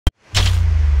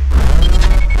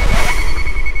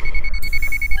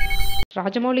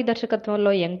రాజమౌళి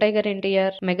దర్శకత్వంలో young tiger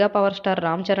NTR, mega power star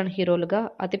Ram Charan హీరోలుగా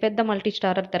అతిపెద్ద మల్టీ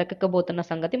స్టారర్ తెరకెక్కబోతున్న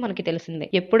సంగతి మనకి తెలిసిందే.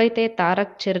 ఎప్పుడైతే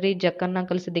తారక్, చెర్రీ, జక్కన్న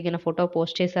కలిసి దిగిన ఫోటో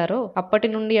పోస్ట్ చేశారో అప్పటి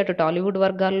నుండి అటు టాలీవుడ్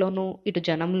వర్గాల్లోనూ ఇటు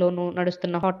జనంలోనూ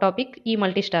నడుస్తున్న హాట్ టాపిక్ ఈ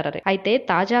మల్టీ స్టారరే. అయితే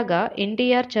తాజాగా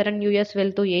ఎన్టీఆర్, చరణ్ యుఎస్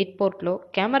వెళ్తూ ఎయిర్పోర్ట్ లో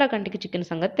కెమెరా కంటికి చిక్కిన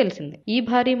సంగతి తెలిసిందే. ఈ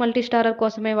భారీ మల్టీ స్టారర్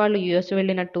కోసమే వాళ్ళు యుఎస్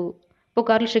వెళ్లినట్టు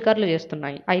పుకార్లు షికార్లు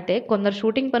చేస్తున్నాయి. అయితే కొందరు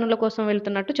షూటింగ్ పనుల కోసం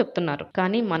వెళ్తున్నట్టు చెప్తున్నారు.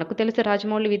 కానీ మనకు తెలిసి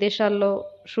రాజమౌళి విదేశాల్లో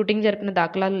షూటింగ్ జరిపిన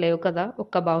దాఖలాలు లేవు కదా,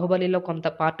 ఒక్క బాహుబలిలో కొంత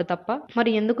పార్ట్ తప్ప.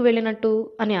 మరి ఎందుకు వెళ్ళినట్టు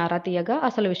అని ఆరా తీయగా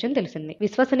అసలు విషయం తెలిసింది.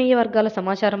 విశ్వసనీయ వర్గాల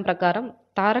సమాచారం ప్రకారం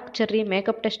తారక్, చెర్రీ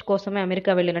మేకప్ టెస్ట్ కోసమే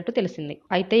అమెరికా వెళ్ళినట్టు తెలిసింది.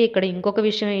 అయితే ఇక్కడ ఇంకొక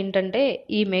విషయం ఏంటంటే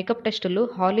ఈ మేకప్ టెస్టులు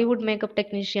హాలీవుడ్ మేకప్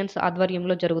టెక్నీషియన్స్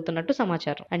ఆధ్వర్యంలో జరుగుతున్నట్టు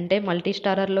సమాచారం. అంటే మల్టీ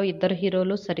స్టారర్ లో ఇద్దరు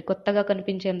హీరోలు సరికొత్తగా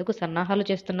కనిపించేందుకు సన్నాహాలు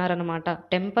చేస్తున్నారన్నమాట.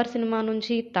 టెంపర్ సినిమా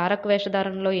నుంచి తారక్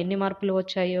వేషధారణలో ఎన్ని మార్పులు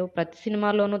వచ్చాయో ప్రతి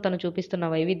సినిమాలోనూ తను చూపిస్తున్న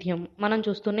వైవిధ్యం మనం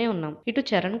చూస్తూనే ఉన్నాం. ఇటు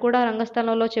చరణ్ కూడా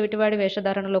రంగస్థలంలో చెవిటివాడి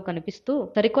వేషధారణలో కనిపిస్తూ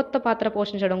సరికొత్త పాత్ర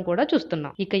పోషించడం కూడా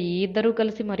చూస్తున్నాం. ఇక ఈ ఇద్దరూ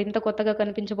కలిసి మరింత కొత్తగా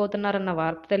కనిపించబోతున్నారన్న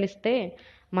వార్త తెలిస్తే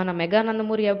మన మెగా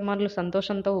నందమూరి అభిమానులు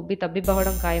సంతోషంతో ఉబ్బి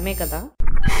తబ్బిబ్బవడం ఖాయమే కదా.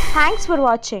 Thanks for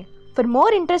watching. For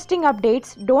more interesting updates,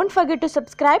 don't forget to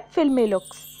subscribe Filmy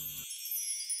Looks.